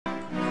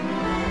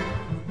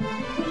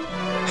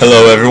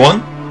Hello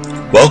everyone,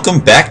 welcome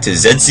back to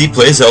ZZ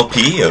Plays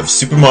LP of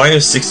Super Mario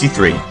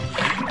 63.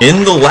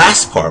 In the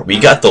last part, we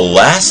got the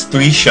last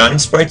 3 Shine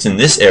Sprites in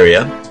this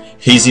area,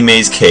 Hazy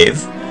Maze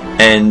Cave,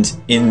 and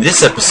in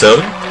this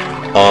episode,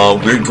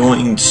 we're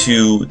going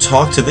to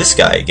talk to this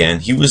guy again.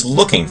 He was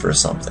looking for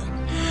something.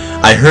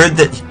 I heard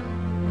that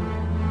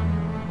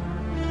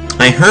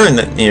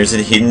there's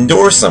a hidden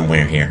door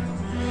somewhere here.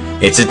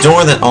 It's a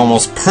door that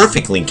almost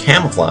perfectly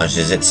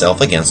camouflages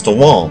itself against a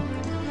wall.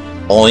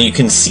 All you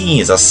can see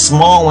is a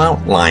small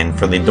outline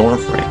for the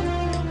doorframe.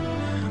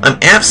 I'm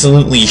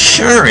absolutely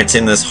sure it's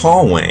in this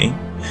hallway,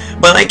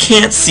 but I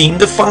can't seem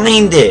to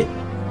find it.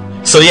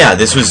 So yeah,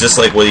 this was just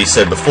like what he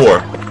said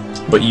before,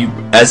 but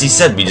as he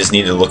said, we just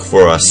need to look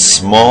for a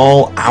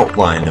small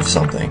outline of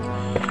something.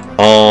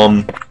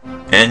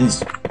 And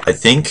I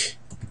think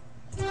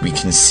we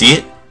can see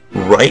it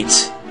right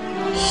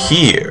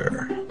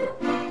here.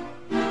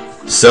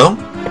 So,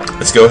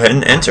 let's go ahead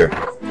and enter.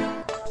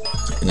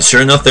 And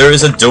sure enough, there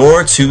is a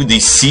door to a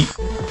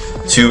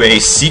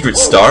secret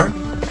star.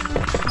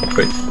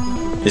 Wait,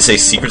 did it say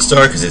secret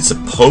star? Because it's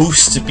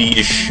supposed to be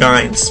a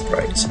Shine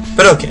Sprite.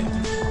 But okay.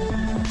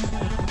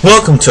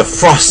 Welcome to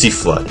Frosty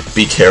Flood.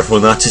 Be careful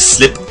not to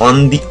slip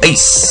on the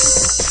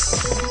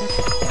ice.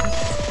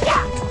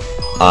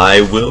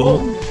 I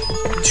will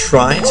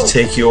try to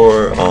take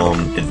your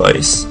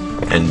advice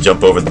and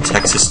jump over the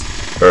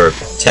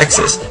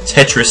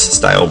Tetris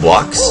style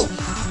blocks.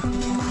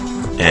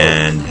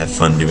 And have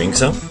fun doing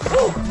so.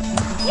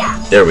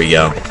 There we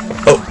go.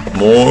 Oh,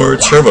 more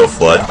Turbo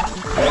Flood,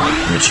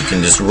 in which you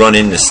can just run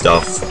into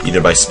stuff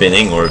either by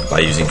spinning or by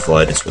using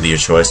Flood. It's really your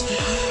choice.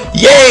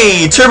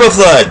 Yay! Turbo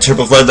Flood!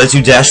 Turbo Flood lets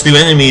you dash through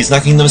enemies,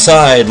 knocking them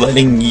aside,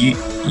 letting you...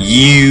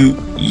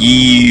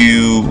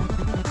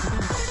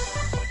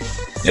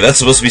 If that's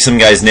supposed to be some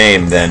guy's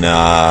name, then,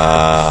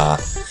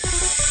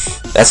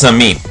 that's not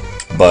me.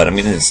 But I'm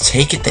gonna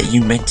take it that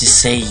you meant to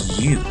say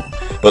you.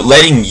 But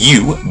letting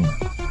you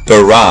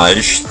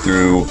barrage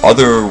through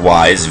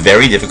otherwise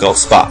very difficult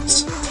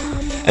spots.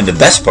 And the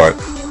best part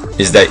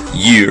is that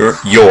you're,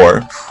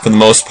 for the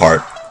most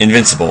part,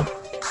 invincible.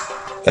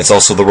 That's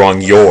also the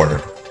wrong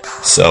 "your."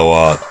 So,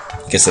 I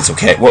guess that's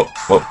okay. Whoa.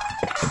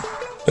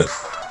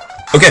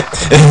 Okay.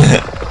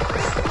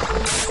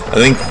 I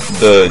think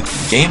the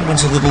game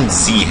went a little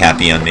Z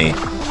happy on me.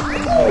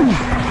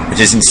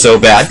 Which isn't so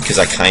bad, because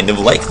I kind of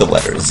like the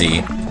letter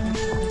Z.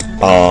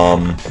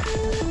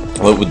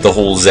 With the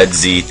whole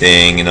ZZ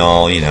thing and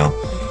all, you know.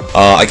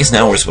 I guess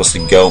now we're supposed to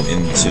go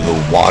into the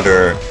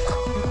water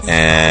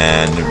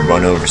and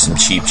run over some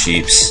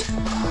cheeps.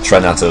 Try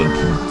not to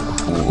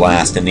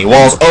blast any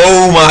walls.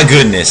 Oh my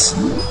goodness!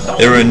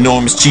 There are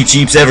enormous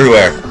cheeps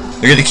everywhere.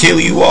 They're gonna kill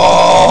you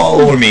all,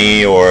 or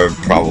me, or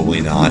probably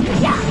not.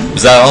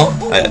 Is that all?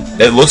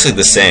 It looks like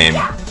the same.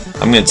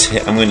 I'm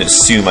gonna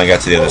assume I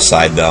got to the other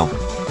side though.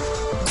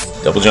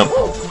 Double jump.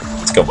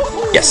 Let's go.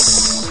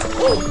 Yes.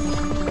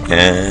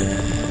 And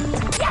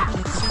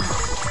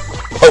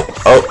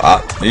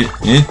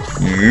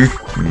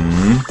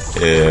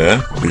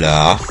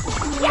blah.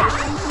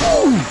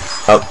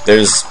 Oh,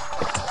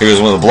 here's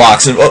one of the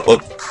blocks, and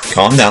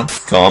calm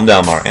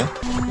down, Mario.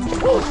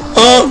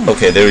 Oh,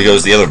 okay, there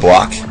goes the other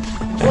block,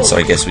 and so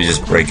I guess we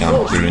just break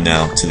on through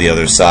now to the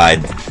other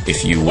side,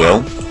 if you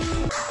will.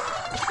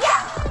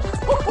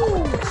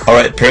 All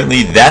right,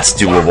 apparently that's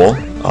doable.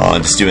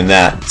 Just doing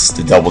that, it's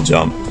the double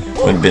jump.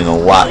 Would have been a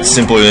lot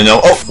simpler to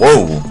know. Oh,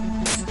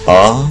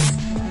 whoa.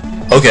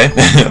 Okay,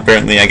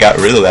 apparently I got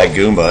rid of that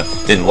Goomba.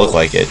 Didn't look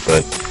like it,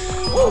 but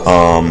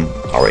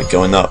alright,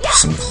 going up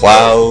some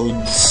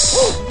clouds.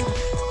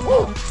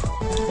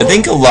 I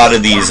think a lot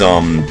of these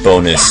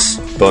bonus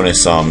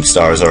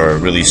stars are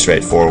really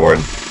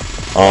straightforward.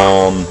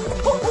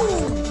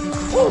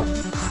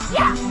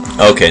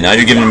 Okay, now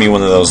you're giving me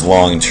one of those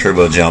long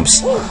turbo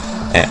jumps,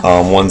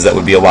 ones that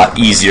would be a lot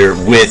easier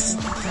with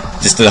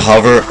just to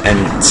hover,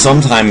 and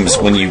sometimes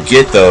when you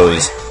get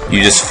those,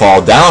 you just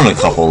fall down a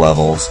couple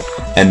levels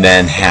and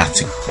then have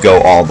to go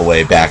all the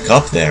way back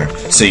up there,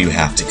 so you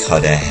have to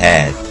cut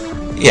ahead.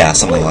 Yeah,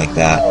 something like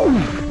that.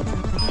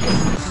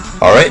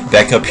 Alright,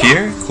 back up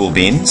here, cool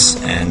beans,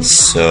 and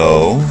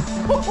so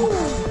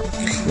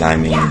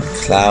climbing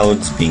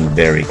clouds, being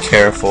very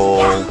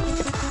careful,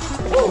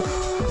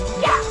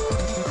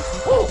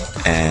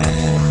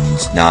 and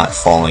not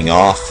falling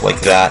off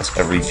like that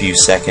every few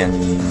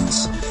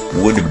seconds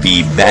would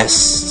be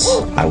best,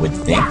 I would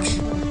think.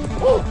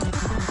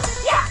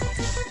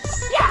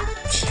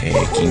 Okay,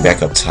 getting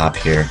back up top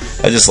here.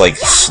 I just like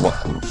flew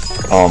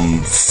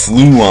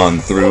on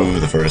through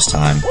the first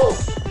time.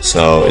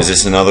 So is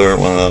this another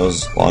one of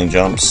those long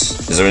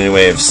jumps? Is there any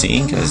way of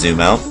seeing? Can I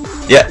zoom out?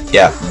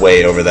 Yeah,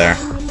 way over there.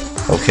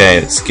 Okay,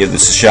 let's give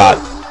this a shot.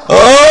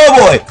 Oh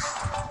boy!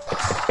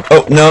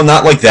 Oh no,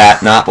 not like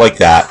that. Not like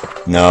that.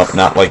 No,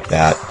 not like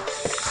that.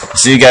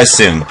 See you guys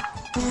soon.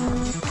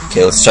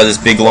 Okay, let's try this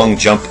big long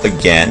jump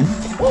again.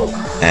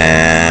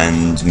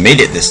 And made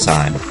it this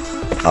time.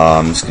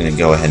 I'm just gonna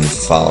go ahead and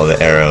follow the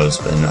arrows,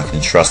 but I'm not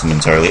gonna trust them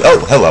entirely. Oh,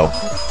 hello.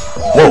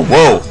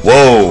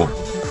 Whoa.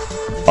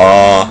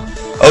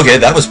 Okay,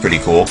 that was pretty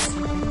cool.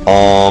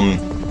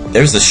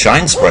 There's the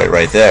Shine Sprite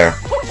right there.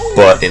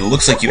 But it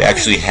looks like you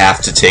actually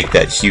have to take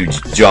that huge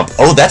jump.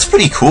 Oh, that's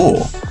pretty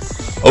cool.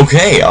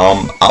 Okay,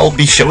 I'll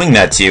be showing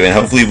that to you, and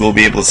hopefully we'll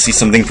be able to see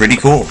something pretty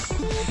cool.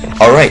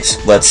 Alright,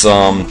 let's,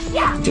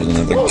 give it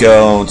another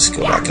go. Just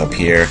go back up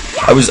here.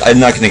 I'm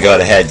not gonna go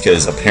ahead,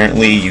 because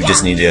apparently you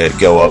just need to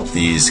go up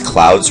these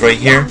clouds right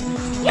here.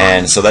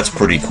 And so that's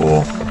pretty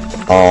cool.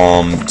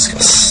 Just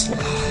gonna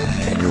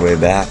slide your way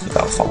back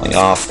without falling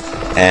off.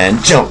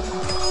 And jump!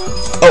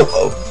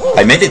 Oh,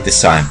 I made it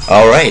this time.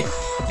 Alright.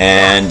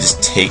 And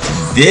just take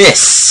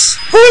this.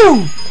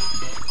 Woo!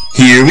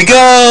 Here we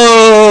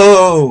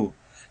go!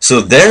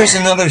 So there's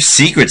another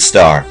secret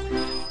star.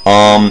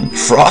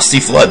 Frosty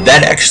Flood.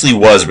 That actually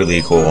was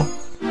really cool.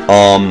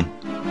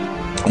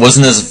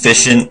 Wasn't as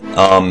efficient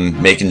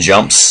making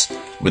jumps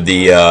with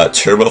the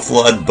Turbo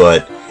Flood,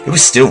 but it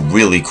was still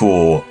really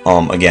cool.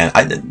 Again,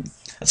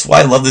 that's why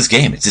I love this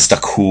game. It's just a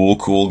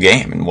cool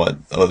game, and what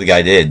the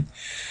guy did.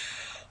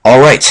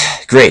 Alright,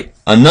 great.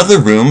 Another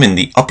room in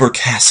the upper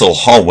castle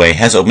hallway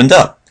has opened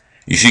up.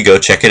 You should go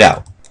check it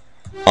out.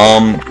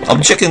 I'll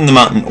be checking them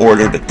out in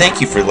order, but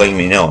thank you for letting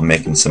me know I'm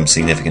making some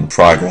significant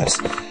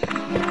progress.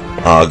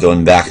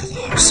 Going back to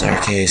the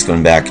staircase,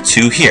 going back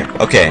to here.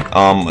 Okay,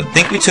 I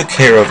think we took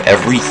care of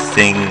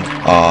everything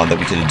that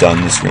we could have done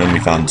in this room. We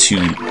found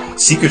 2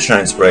 secret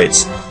Shine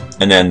Sprites,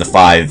 and then the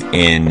 5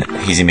 in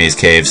Hazy Maze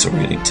Cave, so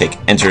we're going to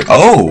enter...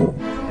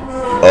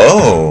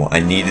 Oh, I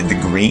needed the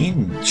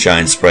green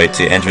Shine Sprite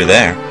to enter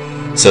there.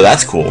 So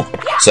that's cool.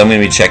 So I'm going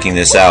to be checking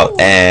this out,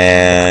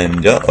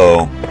 and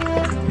uh-oh,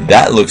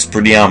 that looks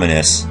pretty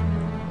ominous.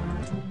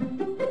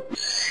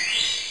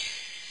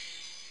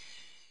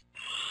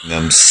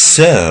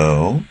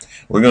 So,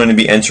 we're going to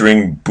be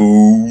entering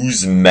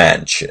Boo's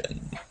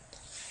mansion.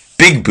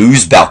 Big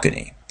Boo's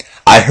balcony.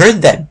 I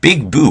heard that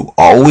Big Boo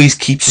always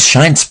keeps a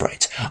Shine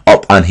Sprite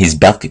up on his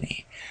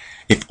balcony.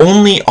 If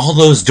only all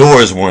those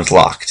doors weren't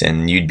locked,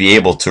 and you'd be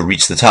able to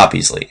reach the top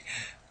easily.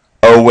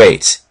 Oh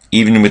wait,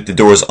 even with the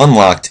doors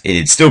unlocked,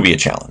 it'd still be a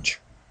challenge.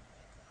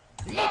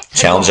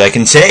 Challenge I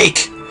can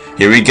take!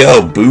 Here we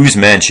go, Boo's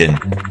mansion.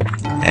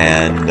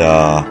 And,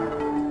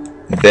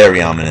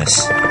 very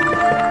ominous.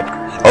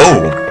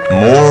 Oh,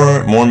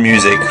 more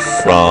music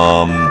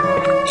from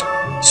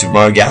Super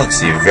Mario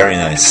Galaxy. Very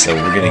nice. So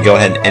we're gonna go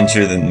ahead and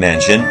enter the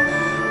mansion.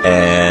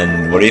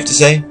 And what do you have to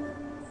say?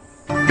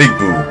 Big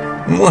Boo.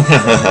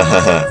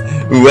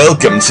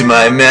 Welcome to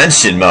my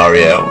mansion,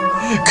 Mario.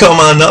 Come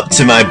on up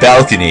to my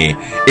balcony,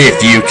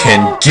 if you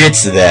can get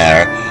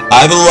there.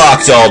 I've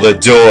locked all the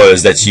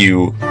doors that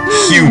you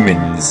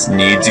humans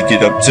need to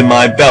get up to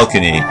my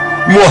balcony.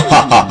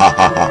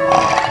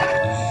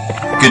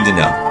 Good to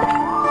know.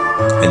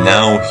 And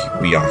now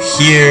we are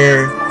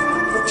here.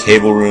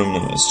 Cable room,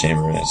 Luminous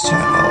chamber,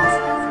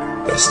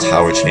 West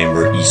Tower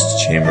chamber,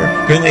 East chamber.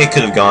 Apparently I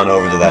could have gone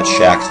over to that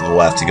shack to the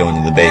left to go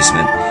into the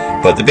basement.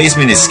 But the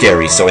basement is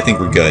scary, so I think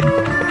we're good.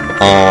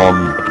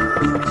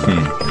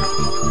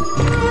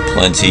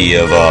 Plenty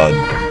of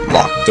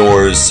locked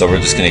doors, so we're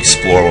just gonna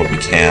explore what we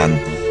can.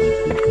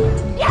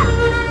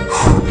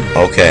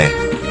 Okay.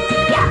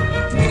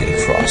 Get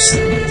across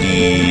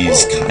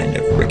these kind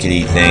of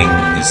rickety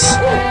things.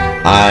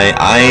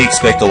 I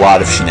expect a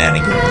lot of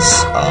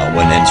shenanigans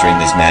when entering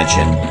this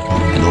mansion,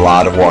 and a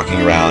lot of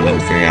walking around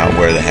and figuring out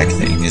where the heck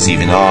things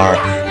even are,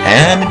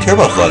 and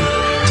Turbo Flood.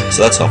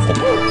 So that's helpful.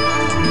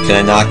 Can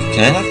I knock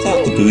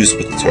out the Boos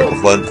with the Turbo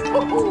Flood?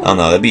 I don't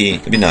know, that'd be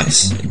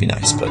nice. It'd be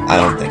nice, but I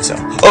don't think so.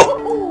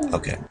 Oh!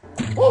 Okay.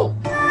 Oh,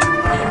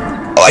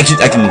 I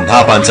can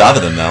hop on top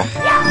of them now.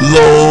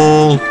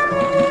 LOL!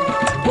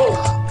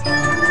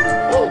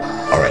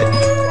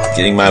 Alright.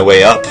 Getting my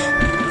way up.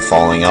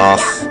 Falling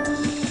off.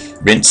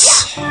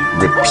 Rinse.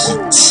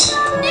 Repeat.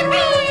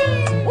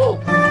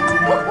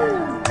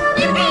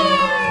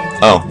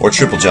 Oh, or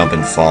triple jump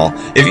and fall.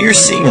 If you're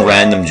seeing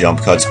random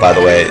jump cuts, by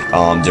the way,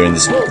 during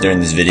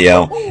this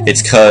video,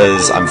 it's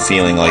because I'm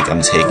feeling like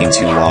I'm taking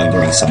too long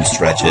during some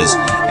stretches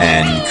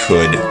and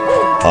could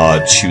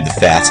chew the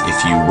fat,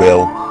 if you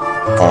will.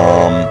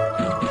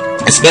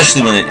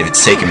 Especially if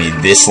it's taken me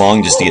this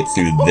long just to get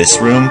through this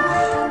room,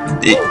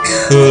 it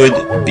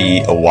could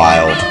be a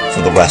while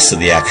for the rest of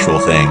the actual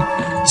thing.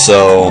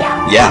 So,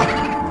 yeah.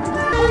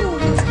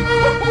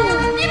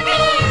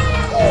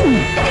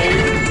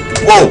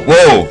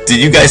 Whoa! Did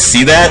you guys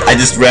see that? I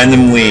just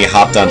randomly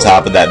hopped on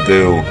top of that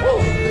Boo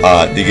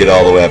to get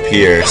all the way up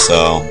here,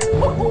 so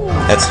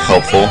that's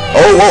helpful.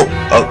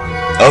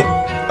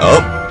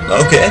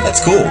 Okay, that's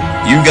cool.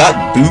 You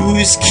got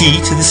Boo's key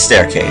to the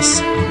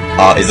staircase.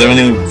 Is there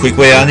any quick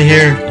way out of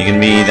here? You gonna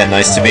be that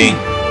nice to me?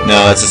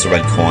 No, that's just a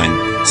red coin.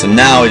 So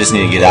now I just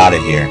need to get out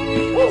of here.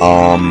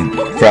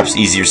 Perhaps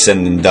easier said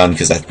than done,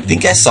 because I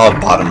think I saw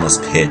bottomless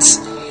pits.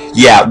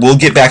 Yeah, we'll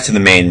get back to the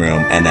main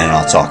room, and then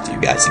I'll talk to you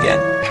guys again.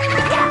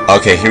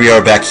 Okay, here we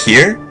are back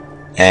here,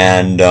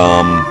 and,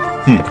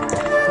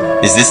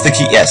 is this the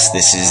key? Yes,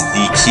 this is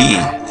the key.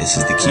 This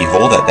is the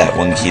keyhole that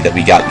one key that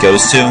we got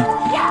goes to.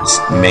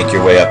 Just make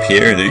your way up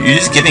here. You're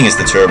just giving us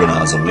the turbo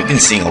nozzle. We've been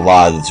seeing a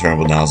lot of the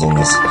turbo nozzle in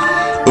this.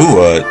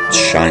 Ooh, a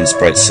Shine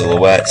Sprite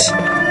silhouette.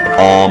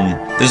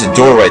 There's a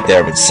door right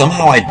there, but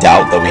somehow I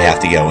doubt that we have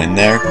to go in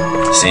there,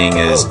 seeing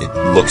as it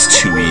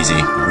looks too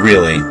easy.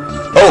 Really.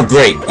 Oh,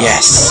 great!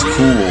 Yes!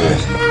 Cool.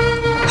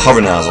 Hover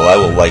nozzle, I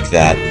will like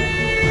that.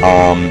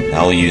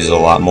 I will use it a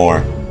lot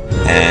more.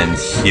 And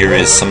here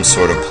is some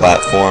sort of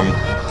platform.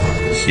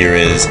 Here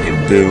is a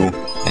boo.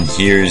 And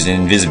here's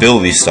an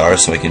invisibility star,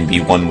 so I can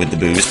be one with the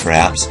boos,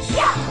 perhaps.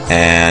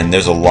 And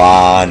there's a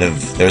lot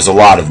of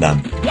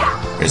them.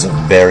 There's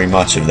very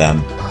much of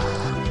them.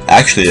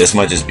 Actually, this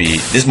might just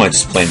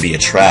plain be a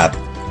trap.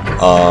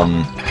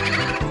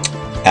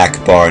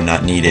 Akbar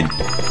not needed.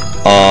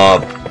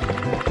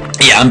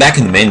 Yeah, I'm back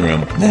in the main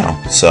room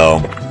now,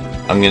 so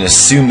I'm gonna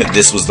assume that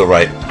this was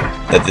right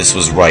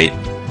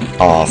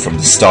from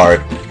the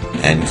start,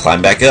 and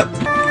climb back up.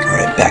 All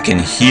right, back in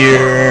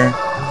here.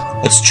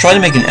 Let's try to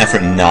make an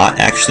effort not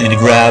actually to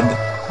grab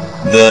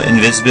the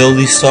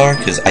invisibility star,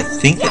 because I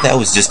think that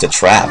was just a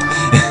trap.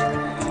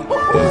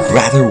 A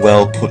rather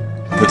well put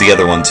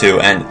together one too,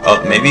 and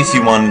maybe if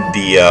you wanted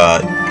the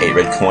 8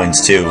 red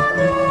coins too,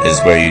 is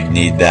where you'd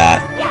need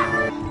that.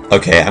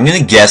 Okay, I'm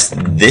gonna guess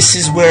this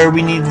is where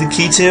we need the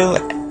key to.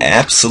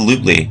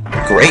 Absolutely,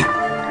 great.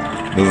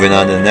 Moving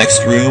on to the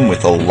next room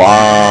with a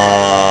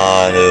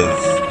lot of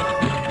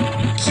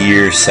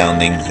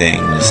gear-sounding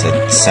things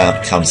that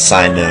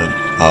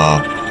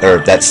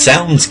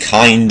sounds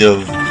kind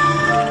of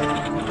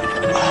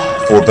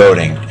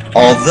foreboding.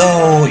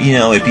 Although, you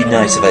know, it'd be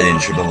nice if I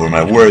didn't trip over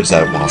my words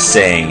while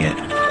saying it.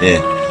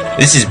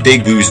 This is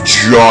Big Boo's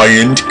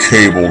giant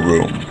cable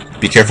room.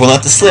 Be careful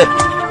not to slip.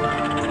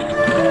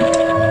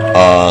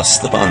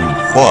 Slip on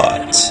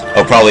what?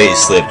 Oh, probably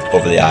slip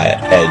over the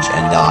edge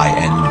and die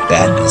in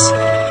badness.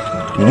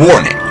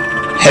 Warning!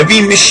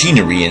 Heavy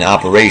machinery in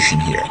operation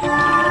here.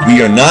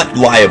 We are not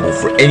liable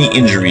for any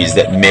injuries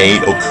that may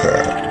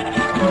occur.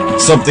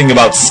 Something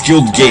about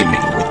skilled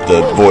gaming with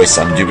the voice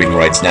I'm doing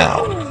right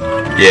now.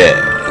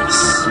 Yes.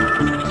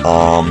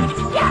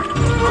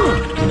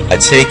 I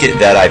take it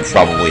that I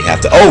probably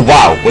have to... Oh,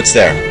 wow! What's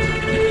there?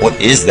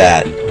 What is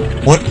that?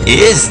 What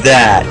is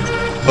that?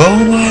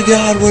 Oh my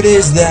god, what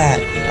is that?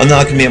 I'm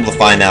not going to be able to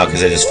find out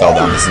because I just fell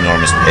down this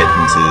enormous pit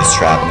into this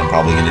trap and I'm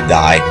probably going to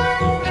die.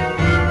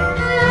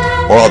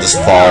 Or I'll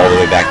just fall all the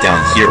way back down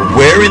here.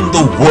 Where in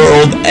the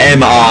world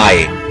am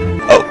I?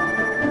 Oh,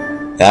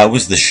 that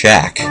was the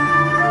shack.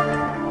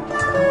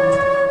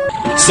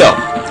 So,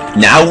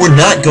 now we're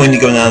not going to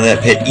go down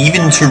that pit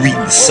even to read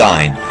the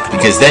sign,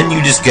 because then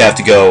you just have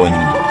to go and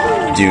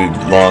do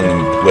long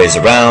ways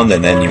around,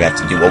 and then you have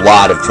to do a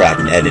lot of crap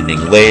and editing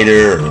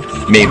later, or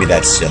maybe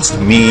that's just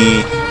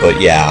me, but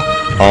yeah.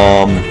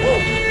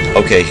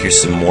 Okay, here's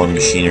some more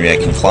machinery I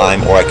can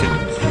climb, or I could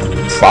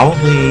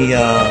probably,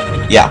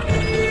 yeah.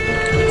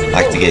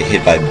 I have to get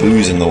hit by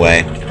boos in the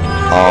way.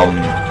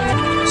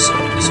 So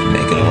just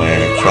making our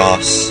way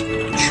across.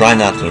 Try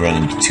not to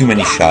run into too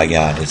many shy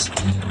guys.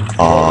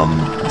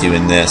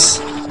 Doing this.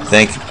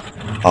 Thanking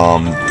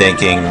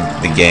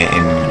the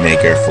game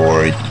maker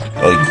for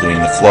including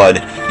the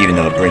flood, even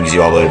though it brings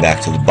you all the way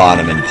back to the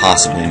bottom and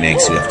possibly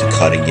makes you have to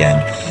cut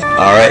again.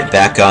 Alright,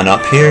 back on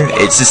up here.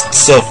 It's just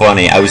so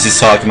funny. I was just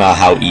talking about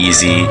how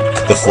easy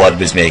the flood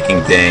was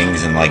making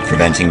things and like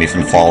preventing me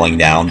from falling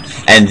down,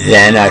 and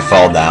then I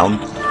fall down.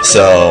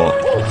 So,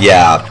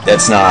 yeah,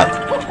 that's not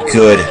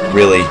good,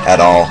 really, at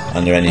all,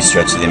 under any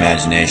stretch of the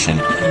imagination.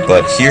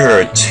 But here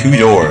are 2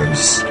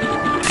 doors,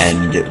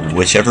 and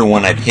whichever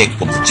one I pick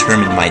will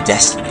determine my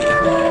destiny.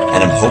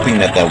 And I'm hoping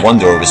that that one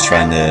door was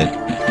trying to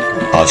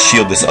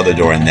shield this other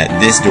door, and that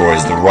this door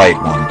is the right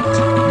one.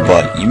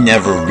 But you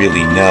never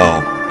really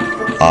know,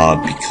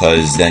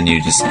 because then you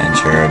just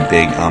enter a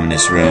big,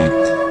 ominous room.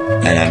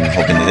 And I'm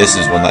hoping that this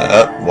is one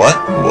that... What?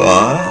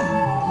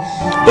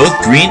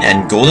 Both green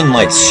and golden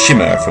lights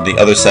shimmer from the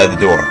other side of the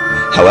door.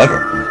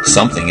 However,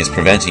 something is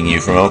preventing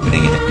you from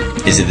opening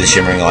it. Is it the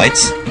shimmering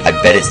lights? I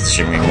bet it's the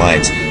shimmering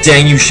lights.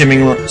 Dang you,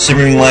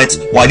 shimmering lights!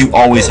 Why do you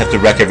always have to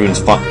wreck everyone's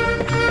fun?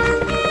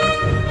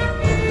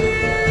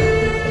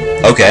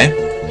 Okay.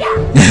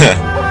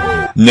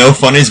 No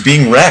fun is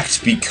being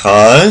wrecked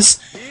because...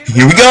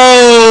 Here we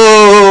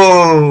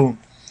go!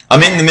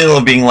 I'm in the middle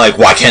of being like,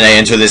 why can't I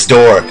enter this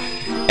door?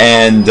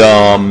 And,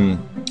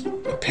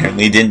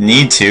 apparently didn't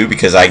need to,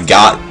 because I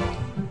got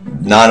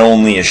not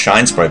only a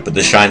Shine Sprite, but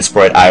the Shine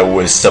Sprite I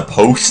was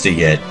supposed to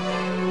get.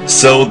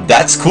 So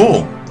that's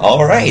cool.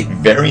 Alright,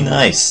 very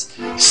nice.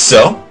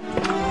 So,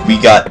 we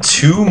got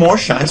 2 more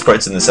Shine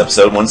Sprites in this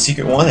episode, 1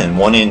 secret one and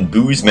 1 in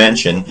Boo's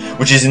Mansion,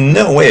 which is in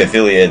no way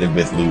affiliated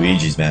with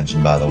Luigi's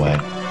Mansion, by the way.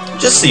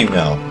 Just so you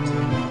know.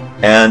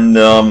 And,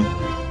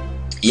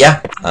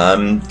 yeah,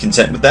 I'm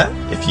content with that,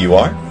 if you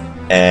are.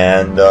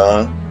 And,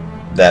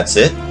 that's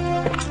it.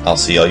 I'll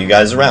see all you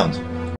guys around.